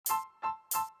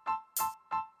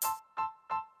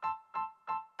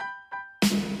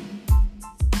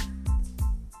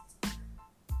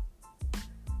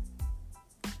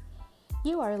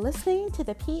You are listening to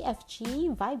the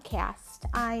PFG Vibecast.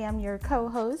 I am your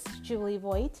co-host, Julie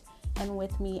Voigt, and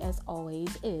with me, as always,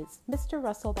 is Mr.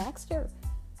 Russell Baxter.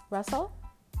 Russell,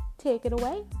 take it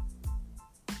away.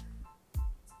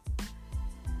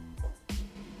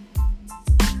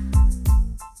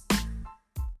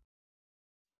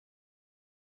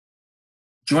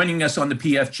 Joining us on the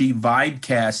PFG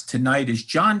Vibecast tonight is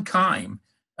John Keim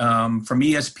from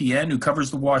ESPN, who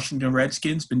covers the Washington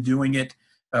Redskins, been doing it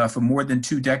for more than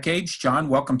 2 decades. John,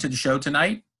 welcome to the show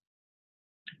tonight.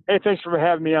 Hey, thanks for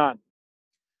having me on.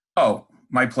 Oh,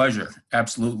 my pleasure.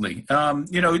 Absolutely.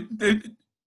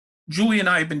 Julie and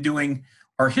I have been doing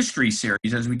our history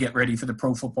series as we get ready for the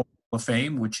Pro Football Hall of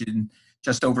Fame, which in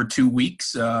just over 2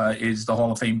 weeks is the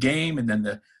Hall of Fame game, and then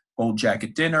the Gold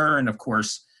Jacket dinner, and of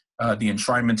course, the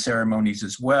enshrinement ceremonies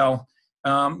as well.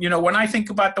 When I think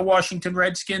about the Washington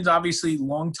Redskins, obviously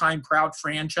longtime proud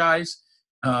franchise.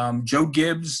 Joe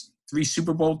Gibbs, 3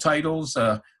 Super Bowl titles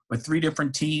with 3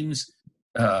 different teams.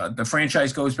 The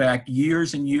franchise goes back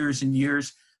years and years and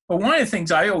years. But one of the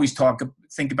things I always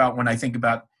think about when I think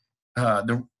about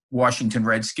the Washington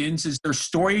Redskins is their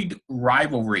storied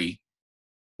rivalry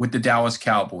with the Dallas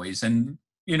Cowboys. And,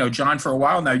 John, for a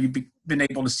while now, you've been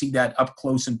able to see that up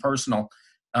close and personal.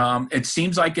 It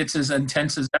seems like it's as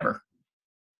intense as ever.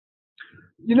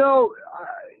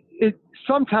 It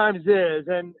sometimes is,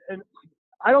 and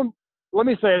let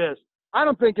me say this. I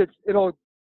don't think it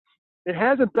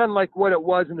hasn't been like what it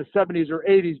was in the 70s or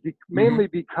 80s, mainly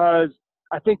because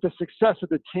I think the success of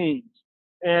the teams.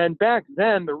 And back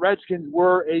then, the Redskins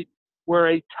were a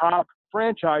top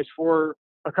franchise for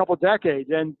a couple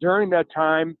decades. And during that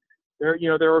time, there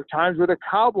were times where the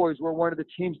Cowboys were one of the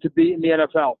teams to beat in the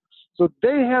NFL. So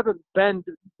they haven't been,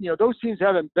 those teams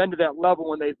haven't been to that level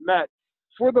when they've met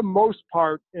for the most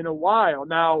part in a while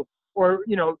now.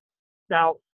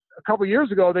 Now a couple of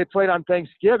years ago they played on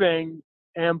Thanksgiving,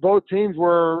 and both teams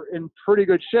were in pretty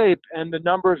good shape, and the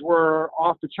numbers were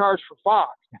off the charts for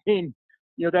Fox. I mean,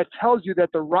 that tells you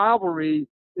that the rivalry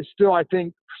is still, I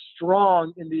think,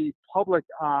 strong in the public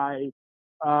eye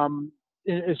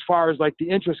as far as like the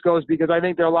interest goes, because I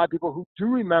think there are a lot of people who do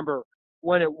remember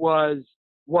when it was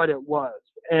what it was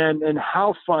and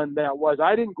how fun that was.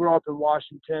 I didn't grow up in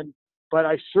Washington, but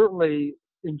I certainly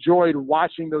enjoyed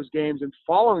watching those games and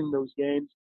following those games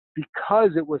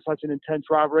because it was such an intense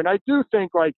rivalry. And I do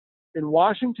think, like, in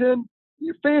Washington,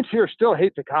 your fans here still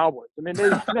hate the Cowboys. I mean,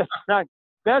 that's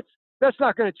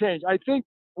not going to change. I think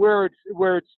where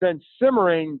it's been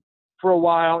simmering for a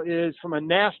while is from a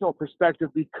national perspective,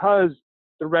 because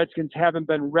the Redskins haven't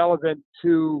been relevant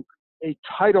to a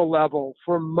title level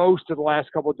for most of the last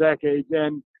couple of decades.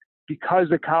 And because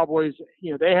the Cowboys,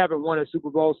 they haven't won a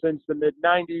Super Bowl since the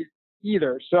mid-90s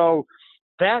either. So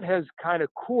that has kind of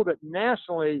cooled it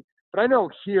nationally. But I know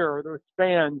here, the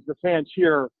fans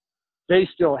here, they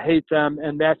still hate them,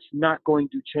 and that's not going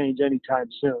to change anytime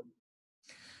soon.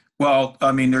 Well,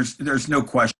 I mean, there's no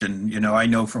question. I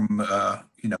know from,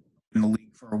 in the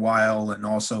league for a while, and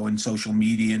also in social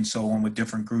media and so on with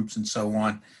different groups and so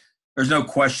on. There's no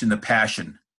question the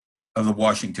passion of the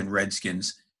Washington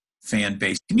Redskins fan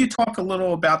base. Can you talk a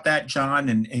little about that, John,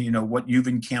 and what you've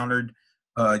encountered,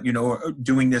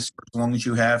 doing this for as long as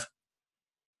you have?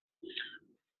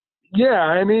 Yeah,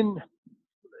 I mean,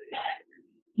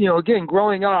 again,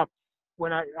 growing up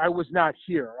when I was not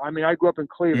here. I mean, I grew up in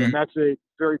Cleveland. That's a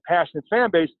very passionate fan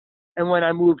base. And when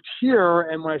I moved here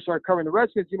and when I started covering the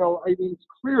Redskins, it's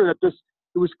clear that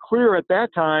it was clear at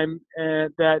that time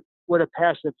that what a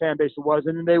passionate fan base it was.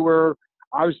 And they were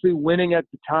obviously winning at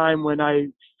the time when I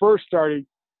first started.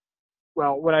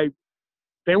 Well,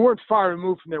 they weren't far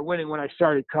removed from their winning when I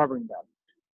started covering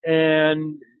them.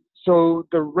 And so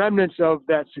the remnants of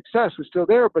that success was still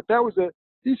there, but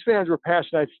these fans were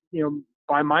passionate,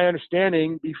 by my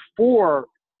understanding, before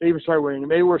they even started winning.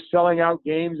 And they were selling out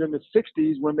games in the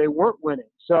 60s when they weren't winning.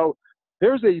 So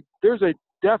there's a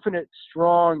definite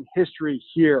strong history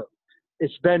here.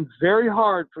 It's been very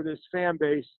hard for this fan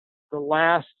base the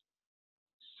last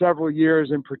several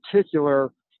years in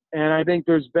particular, and I think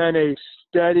there's been a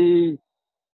steady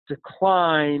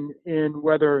decline in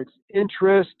whether it's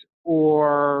interest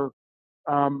or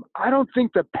I don't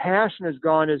think the passion has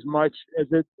gone as much as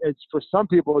it's for some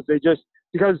people as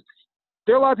because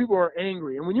there are a lot of people who are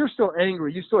angry, and when you're still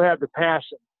angry, you still have the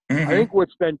passion. I think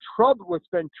what's been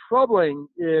troubling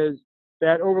is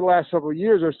that over the last several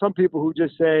years, there are some people who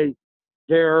just say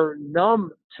they're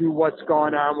numb to what's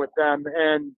gone on with them,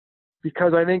 and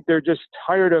because I think they're just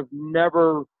tired of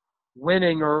never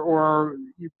winning or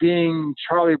being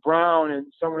Charlie Brown and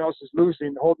someone else is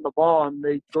losing, holding the ball, and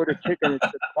they go to kick and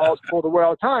the ball's pulled away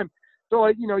all the time. So,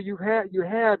 like, you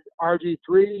had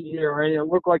RG3 here, and it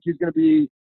looked like he was going to be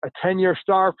a 10-year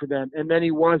star for them, and then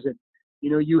he wasn't.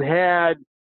 You had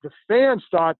the fans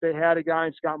thought they had a guy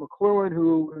in Scott McLuhan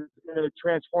who was going to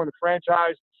transform the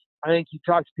franchise. I think you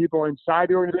talk to people inside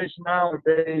the organization now, and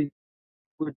they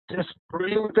would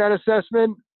disagree with that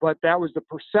assessment, but that was the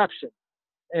perception,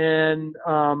 and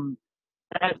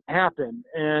that happened.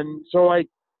 And so, like,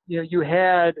 you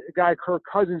had a guy, Kirk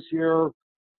Cousins here,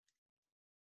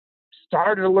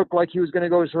 started to look like he was going to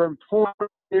go to a certain point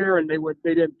here, and they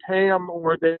didn't pay him,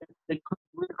 or they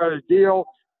couldn't work out a deal,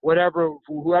 whatever,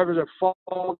 whoever's at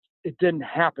fault, it didn't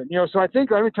happen. So I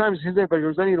think every time there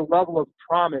was any level of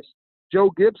promise,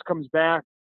 Joe Gibbs comes back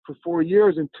for 4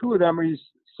 years, and 2 of them he's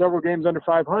several games under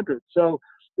 500. So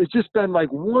it's just been like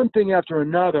one thing after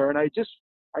another, and I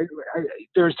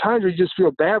there's times where you just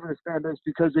feel bad for this fan base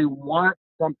because they want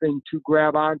something to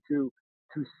grab onto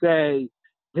to say,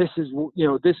 this is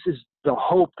the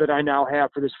hope that I now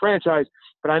have for this franchise.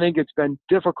 But I think it's been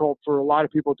difficult for a lot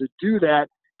of people to do that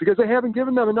because they haven't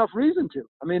given them enough reason to.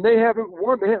 I mean, they haven't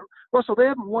won. Russell, they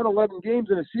haven't won 11 games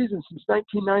in a season since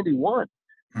 1991.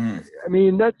 I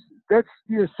mean, that's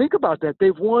think about that.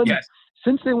 They've won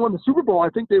since they won the Super Bowl. I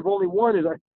think they've only won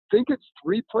I think it's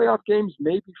 3 playoff games,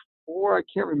 maybe 4. I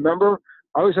can't remember.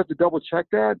 I always have to double check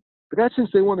that. But that's since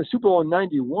they won the Super Bowl in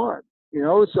 91.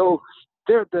 So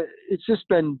it's just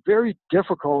been very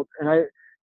difficult. And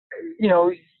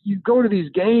you go to these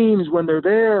games when they're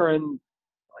there, and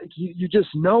you just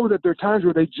know that there are times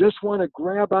where they just want to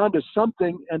grab onto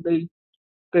something, and they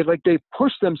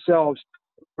push themselves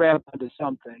to grab onto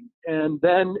something, and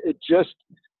then it just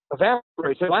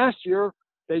evaporates. And last year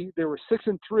they were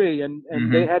 6-3,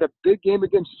 and they had a big game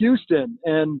against Houston,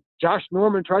 and Josh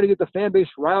Norman tried to get the fan base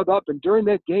riled up, and during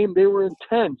that game they were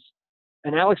intense.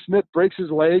 And Alex Smith breaks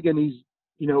his leg, and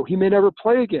he may never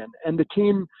play again, and the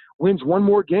team wins one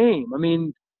more game. I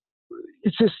mean,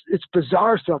 it's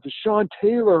bizarre stuff. The Sean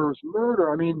Taylor's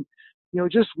murder. I mean,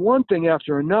 just one thing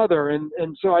after another.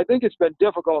 And so I think it's been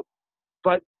difficult.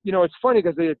 But, it's funny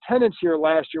because the attendance here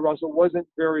last year, Russell, wasn't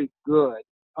very good.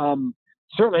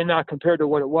 Certainly not compared to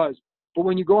what it was. But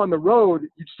when you go on the road,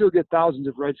 you still get thousands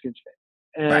of Redskins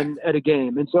fans at a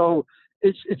game. And so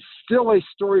it's still a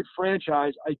storied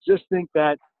franchise. I just think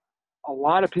that a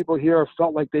lot of people here have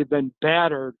felt like they've been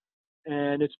battered,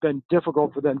 and it's been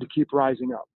difficult for them to keep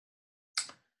rising up.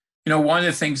 One of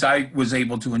the things I was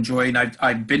able to enjoy, and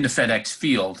I've been to FedEx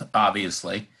Field,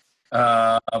 obviously,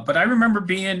 but I remember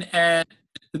being at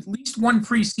least one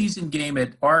preseason game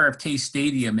at RFK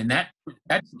Stadium, and that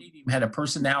stadium had a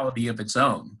personality of its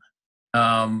own.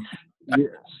 Yes.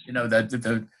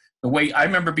 The way I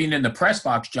remember being in the press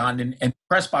box, John, and the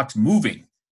press box moving.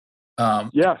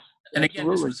 Yes. And again,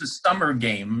 absolutely. This was a summer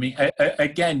game. I mean,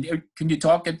 again, can you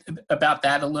talk about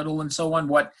that a little and so on?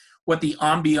 What the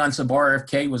ambiance of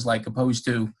RFK was like opposed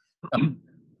to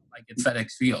like at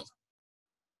FedEx Field?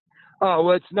 Oh,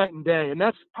 well, it's night and day. And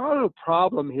that's part of the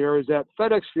problem here is that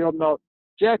FedEx Field, now,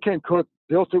 Jack Kent Cooke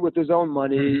built it with his own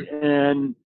money.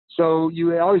 And so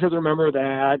you always have to remember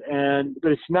that.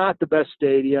 But it's not the best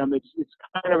stadium. It's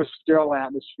kind of a sterile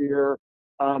atmosphere.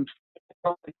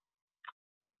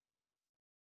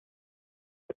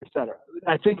 Etc.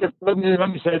 I think let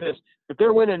me say this. If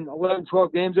they're winning 11,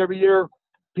 12 games every year,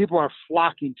 people are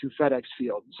flocking to FedEx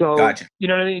Field. So, gotcha. You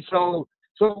know what I mean?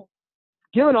 So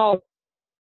given all,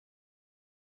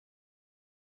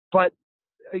 but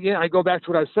again, I go back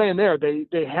to what I was saying there.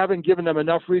 They haven't given them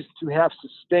enough reason to have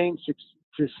sustain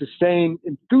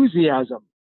enthusiasm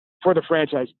for the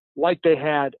franchise like they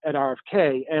had at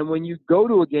RFK. And when you go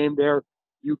to a game there,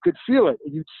 you could feel it.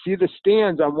 You'd see the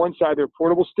stands on one side, their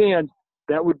portable stands,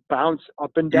 that would bounce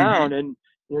up and down. And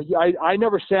I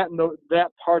never sat in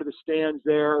that part of the stands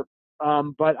there,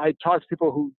 but I talked to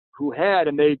people who had,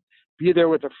 and they'd be there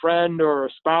with a friend or a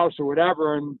spouse or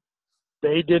whatever, and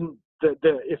they didn't.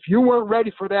 If you weren't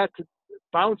ready for that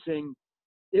bouncing,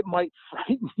 it might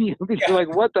frighten you because you're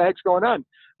like, what the heck's going on?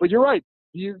 But you're right.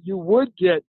 You would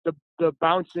get the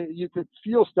bouncing. You could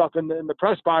feel stuff in the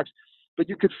press box, but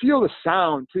you could feel the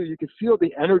sound too. You could feel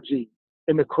the energy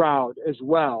in the crowd as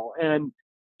well. And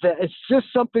it's just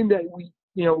something that we,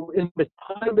 in the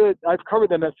time that I've covered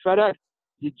them at FedEx,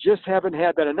 you just haven't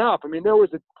had that enough. I mean, there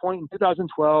was a point in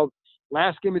 2012,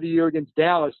 last game of the year against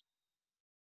Dallas.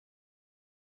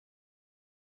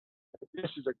 This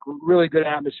is a really good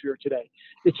atmosphere today.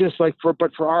 It's just like for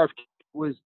RFK,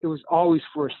 it was always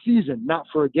for a season, not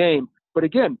for a game. But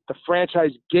again, the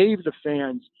franchise gave the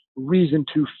fans reason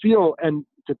to feel and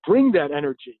to bring that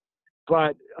energy.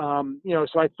 But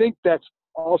so I think that's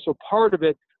also part of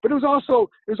it. But it was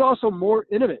also more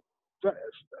intimate.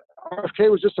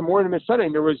 RFK was just a more intimate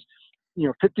setting. There was,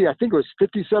 50, I think it was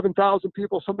 57,000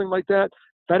 people, something like that.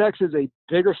 FedEx is a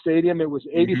bigger stadium. It was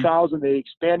 80,000. They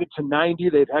expanded to 90.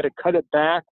 They've had to cut it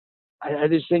back. I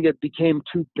just think it became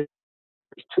too big,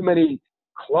 too many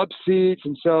club seats.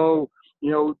 And so,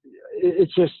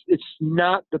 it's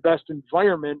not the best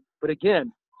environment. But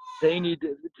again,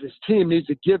 this team needs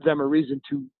to give them a reason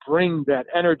to bring that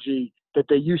energy that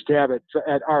they used to have at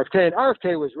RFK. And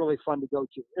RFK was really fun to go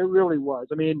to. It really was.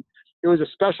 I mean, it was a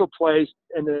special place,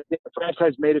 and the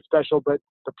franchise made it special, but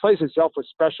the place itself was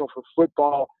special for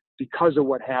football because of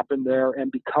what happened there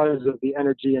and because of the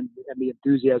energy and the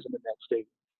enthusiasm in that stadium.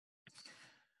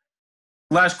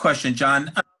 Last question,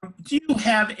 John. Do you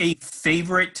have a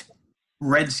favorite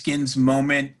Redskins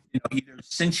moment, either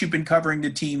since you've been covering the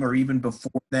team or even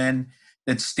before then,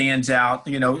 that stands out?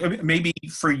 Maybe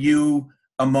for you,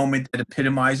 a moment that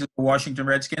epitomizes the Washington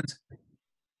Redskins?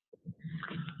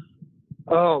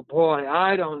 Oh boy,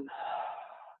 I don't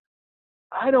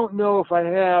know if I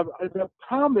have. The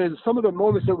problem is some of the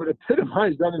moments that would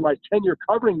epitomize them in my tenure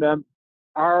covering them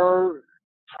are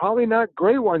probably not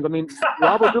great ones. I mean,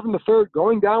 Robert Griffin III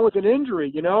going down with an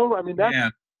injury, I mean,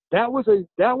 that was a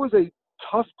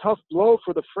tough blow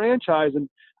for the franchise. And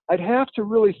I'd have to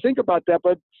really think about that.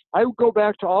 But I would go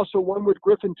back to also one with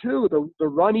Griffin too, the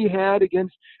run he had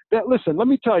against that. Listen, let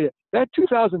me tell you, that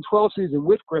 2012 season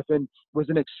with Griffin was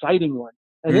an exciting one.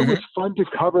 And it was fun to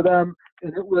cover them.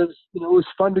 And it was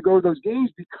fun to go to those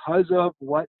games because of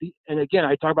and again,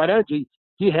 I talk about energy.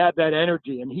 He had that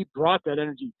energy and he brought that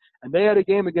energy. And they had a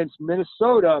game against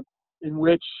Minnesota in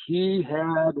which he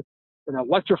had an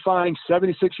electrifying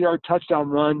 76-yard touchdown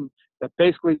run that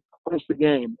basically finished the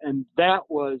game. And that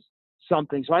was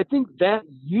something. So I think that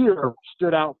year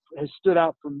has stood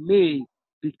out for me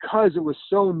because it was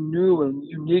so new and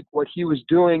unique what he was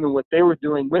doing and what they were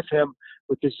doing with him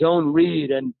with the zone read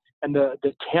and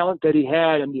the talent that he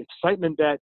had and the excitement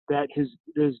that his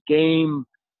game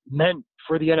meant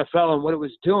for the NFL and what it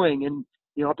was doing and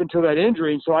up until that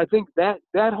injury. And so I think that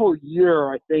whole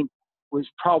year was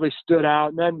probably stood out.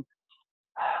 And then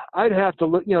I'd have to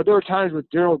look, there were times with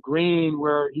Darrell Green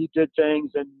where he did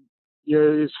things and it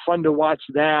was fun to watch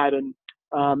that. And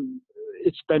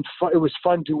it was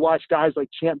fun to watch guys like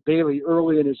Champ Bailey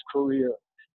early in his career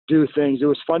do things. It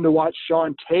was fun to watch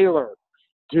Sean Taylor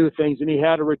do things, and he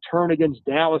had a return against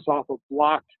Dallas off a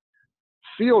blocked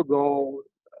field goal.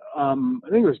 I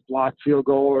think it was blocked field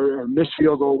goal or missed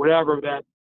field goal, whatever, that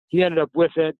he ended up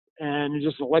with it, and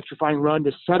just an electrifying run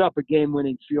to set up a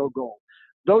game-winning field goal.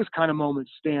 Those kind of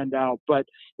moments stand out. But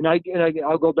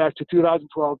I'll go back to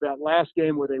 2012, that last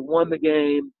game where they won the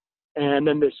game, and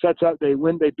then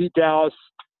they beat Dallas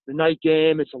the night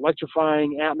game. It's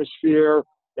electrifying atmosphere.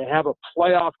 They have a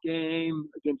playoff game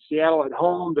against Seattle at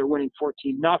home. They're winning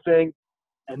 14-0.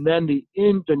 And then the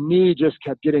knee just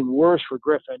kept getting worse for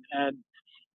Griffin. And,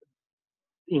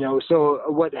 so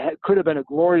what could have been a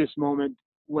glorious moment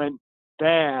went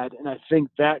bad. And I think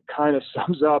that kind of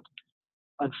sums up,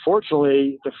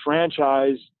 unfortunately, the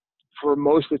franchise for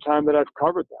most of the time that I've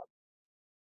covered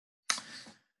them.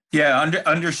 Yeah,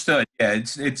 understood. Yeah,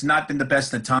 it's not been the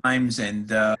best of times,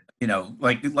 and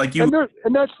like you.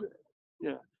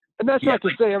 And that's not to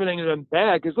say everything has been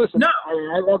bad. Because listen,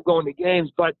 I love going to games,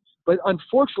 but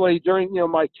unfortunately during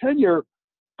my tenure,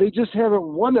 they just haven't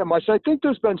won that much. I think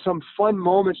there's been some fun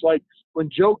moments like when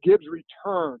Joe Gibbs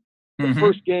returned the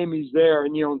first game he's there,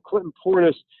 and and Clinton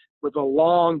Portis with a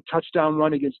long touchdown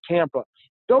run against Tampa.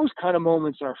 Those kind of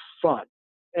moments are fun.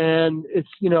 And it's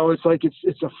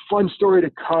a fun story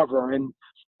to cover. And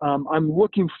I'm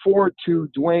looking forward to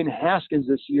Dwayne Haskins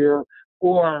this year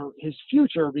or his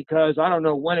future, because I don't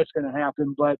know when it's going to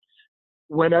happen, but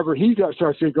whenever he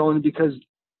starts to get going, because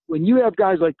when you have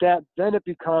guys like that, then it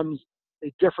becomes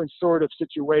a different sort of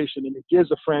situation and it gives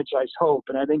the franchise hope.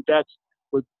 And I think that's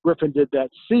what Griffin did that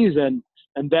season.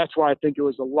 And that's why I think it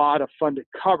was a lot of fun to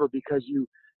cover, because you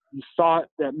thought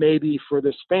that maybe for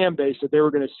this fan base that they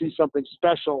were going to see something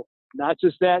special, not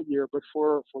just that year, but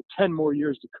for 10 more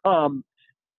years to come.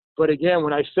 But again,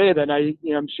 when I say that,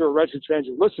 I'm sure Redskins fans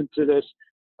who listen to this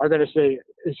are going to say,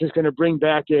 it's just going to bring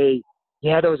back that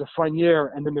was a fun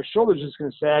year. And then their shoulders are just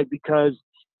going to sag because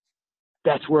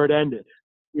that's where it ended,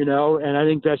 and I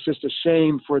think that's just a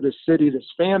shame for this city, this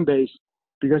fan base,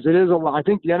 because it is a lot. I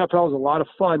think the NFL is a lot of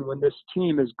fun when this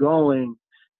team is going.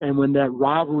 And when that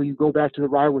rivalry, you go back to the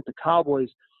rivalry with the Cowboys,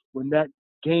 when that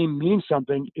game means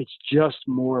something, it's just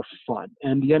more fun.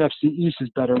 And the NFC East is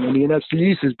better. When the NFC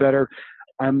East is better,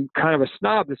 I'm kind of a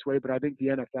snob this way, but I think the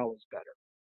NFL is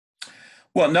better.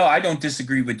 Well, no, I don't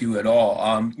disagree with you at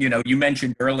all. You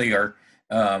mentioned earlier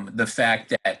the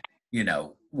fact that,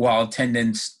 while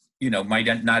attendance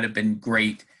might not have been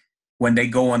great when they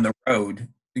go on the road.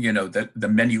 The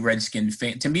many Redskin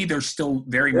fans, to me, they're still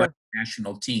very much a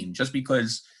national team. Just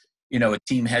because, a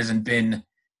team hasn't been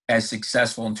as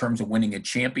successful in terms of winning a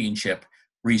championship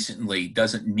recently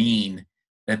doesn't mean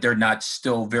that they're not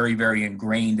still very, very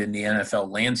ingrained in the NFL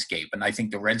landscape. And I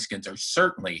think the Redskins are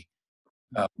certainly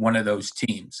one of those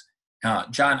teams.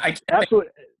 John, I can't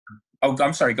absolutely.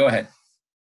 I'm sorry. Go ahead.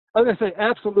 I was going to say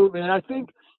absolutely. And I think,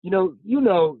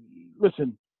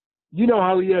 listen,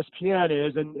 how ESPN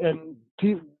is, and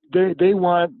they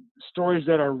want stories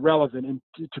that are relevant and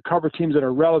to cover teams that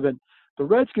are relevant. The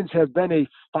Redskins have been a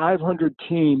 500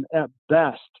 team at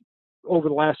best over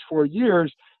the last 4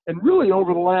 years, and really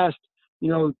over the last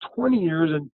 20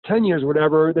 years and 10 years,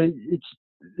 whatever.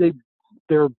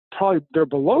 They're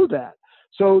below that.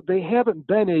 So they haven't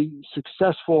been a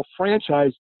successful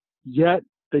franchise yet.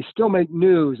 They still make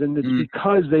news, and it's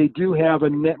because they do have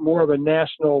more of a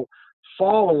national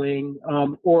following,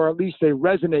 or at least they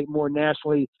resonate more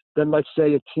nationally than, let's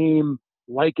say, a team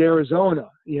like Arizona,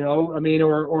 or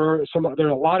there are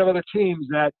a lot of other teams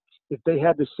that if they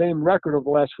had the same record over the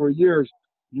last 4 years,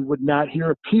 you would not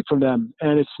hear a peep from them.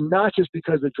 And it's not just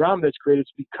because of the drama that's created,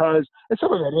 it's because, and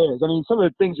some of it is, some of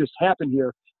the things just happen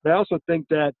here, but I also think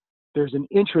that there's an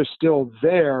interest still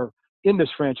there in this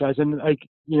franchise. And there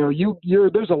are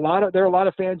a lot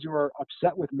of fans who are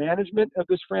upset with management of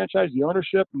this franchise, the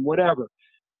ownership and whatever.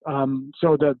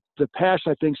 So the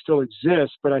passion, I think, still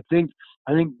exists, but I think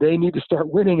they need to start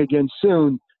winning again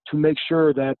soon to make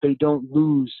sure that they don't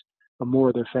lose more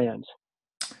of their fans.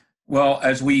 Well,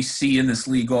 as we see in this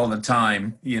league all the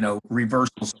time,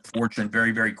 reversals of fortune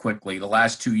very, very quickly. The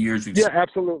last 2 years, we've seen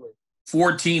absolutely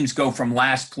 4 teams go from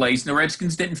last place. The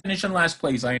Redskins didn't finish in last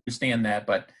place. I understand that,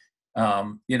 but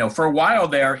for a while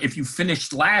there, if you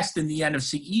finished last in the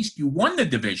NFC East, you won the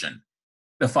division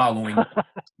the following year.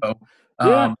 So,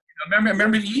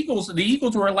 remember the Eagles? The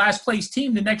Eagles were a last place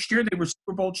team. The next year, they were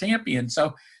Super Bowl champions.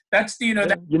 So that's you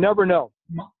never know.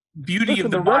 Beauty of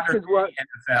the modern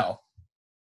NFL.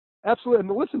 Absolutely.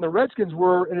 And listen, the Redskins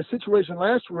were in a situation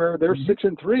last year where they're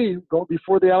 6-3 going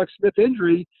before the Alex Smith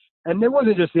injury. And it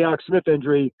wasn't just the Alex Smith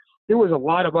injury. There was a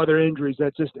lot of other injuries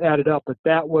that just added up, but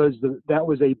that was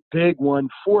a big one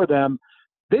for them.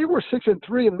 They were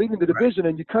 6-3 and leading the division,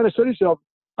 and you kind of said to yourself,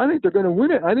 I think they're going to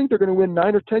win it. I think they're going to win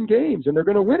 9 or 10 games, and they're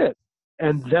going to win it.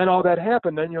 And then all that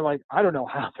happened. Then you're like, I don't know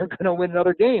how they're going to win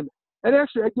another game. And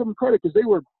actually, I give them credit because they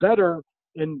were better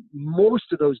in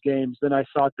most of those games than I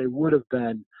thought they would have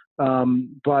been. So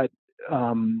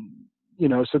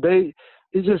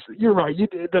you're right.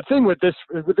 The thing with this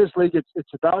league,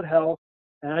 it's about health.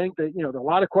 And I think that, there are a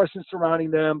lot of questions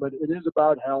surrounding them, but it is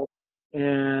about health.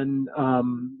 And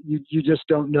you just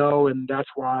don't know. And that's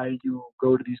why you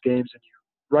go to these games and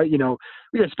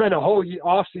we can spend a whole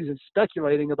off season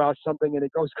speculating about something and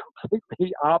it goes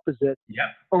completely opposite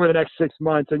over the next 6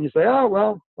 months. And you say, oh,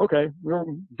 well, okay,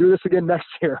 we'll do this again next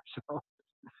year. So.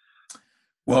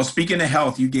 Well, speaking of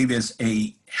health, you gave us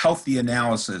a healthy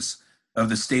analysis of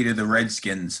the state of the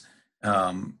Redskins.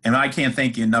 And I can't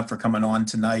thank you enough for coming on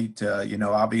tonight.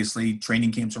 Obviously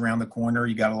training camp's around the corner.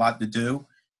 You got a lot to do.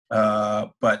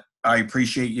 But I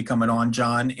appreciate you coming on,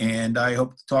 John, and I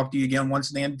hope to talk to you again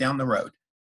once again down the road.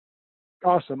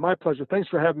 Awesome. My pleasure. Thanks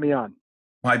for having me on.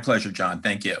 My pleasure, John.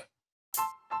 Thank you.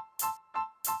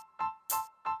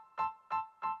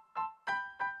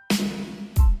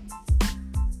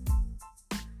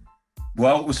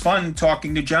 Well, it was fun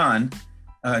talking to John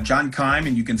Keim,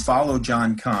 and you can follow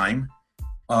John Keim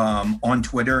on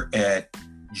Twitter at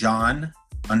John_Keim.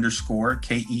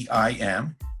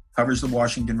 Covers the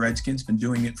Washington Redskins, been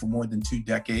doing it for more than 2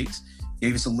 decades.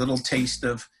 Gave us a little taste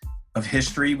of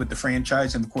history with the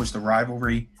franchise and, of course, the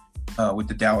rivalry with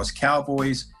the Dallas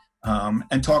Cowboys,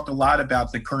 and talked a lot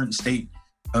about the current state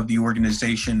of the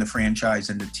organization, the franchise,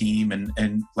 and the team,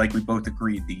 and like we both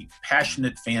agreed, the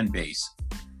passionate fan base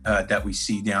that we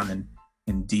see down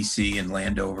in D.C. and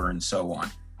Landover and so on.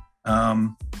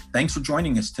 Thanks for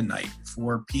joining us tonight.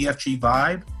 For PFG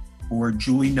Vibe, for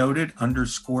Julie Noted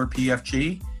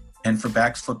 _PFG, and for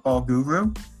Bax Football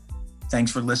Guru,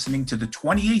 thanks for listening to the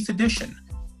 28th edition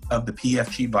of the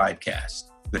PFG Vibecast.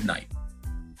 Good night.